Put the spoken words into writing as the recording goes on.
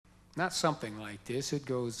Not something like this. It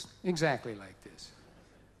goes exactly like this.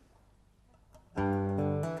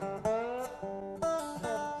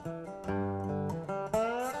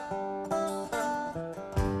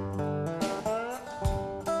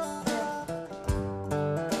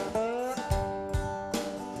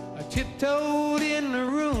 I tiptoed in the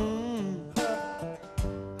room.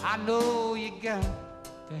 I know you got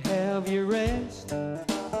to have your rest.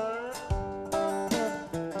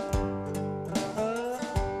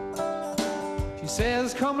 She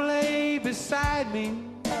says, come lay beside me.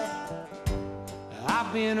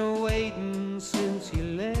 I've been waiting since you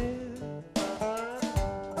left.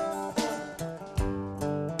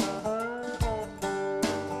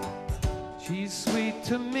 She's sweet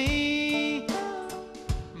to me,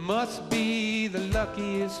 must be the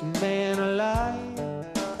luckiest man alive.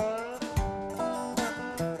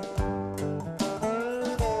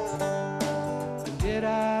 Did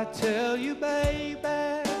I tell you,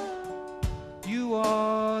 baby, you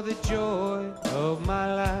are the joy of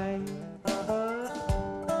my life?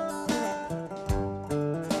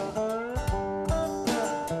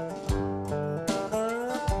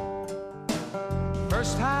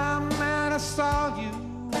 First time that I saw you,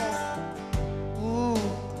 ooh,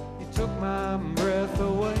 you took my breath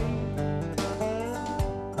away.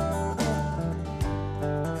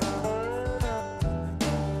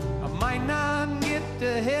 I might not get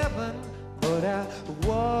to heaven, but I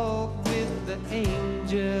walk with the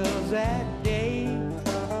angels that day.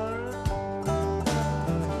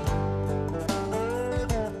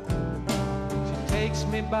 She takes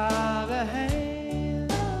me by the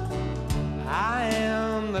hand. I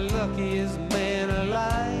am the luckiest man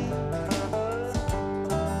alive.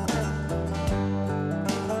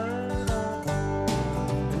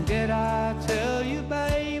 And did I tell you,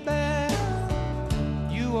 baby,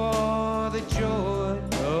 you are the joy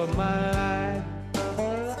of my life?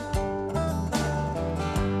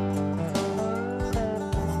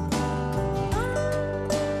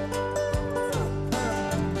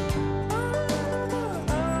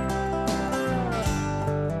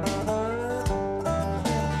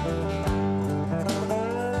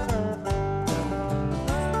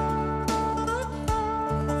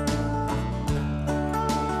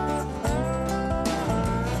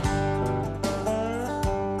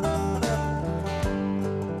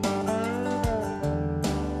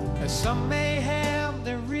 Some may have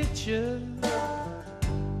the riches,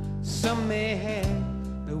 some may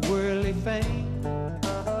have the worldly fame.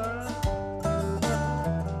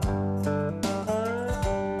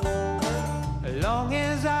 As long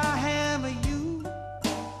as I have you,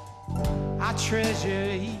 I treasure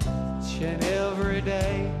each and every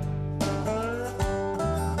day.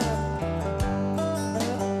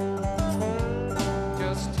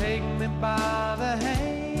 Just take me by the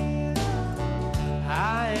hand.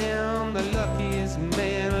 I am the luckiest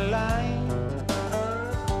man alive.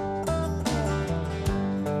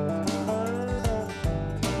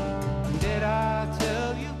 Did I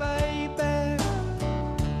tell you, baby,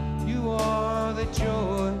 you are the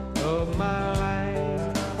joy of my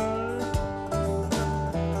life?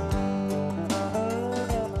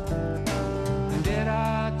 Did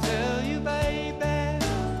I tell you, baby,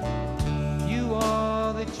 you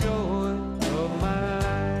are the joy of my life?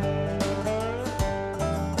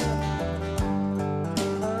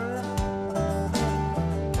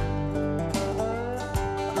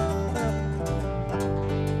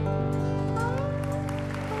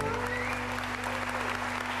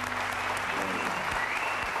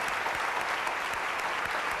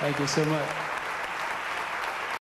 Thank you so much.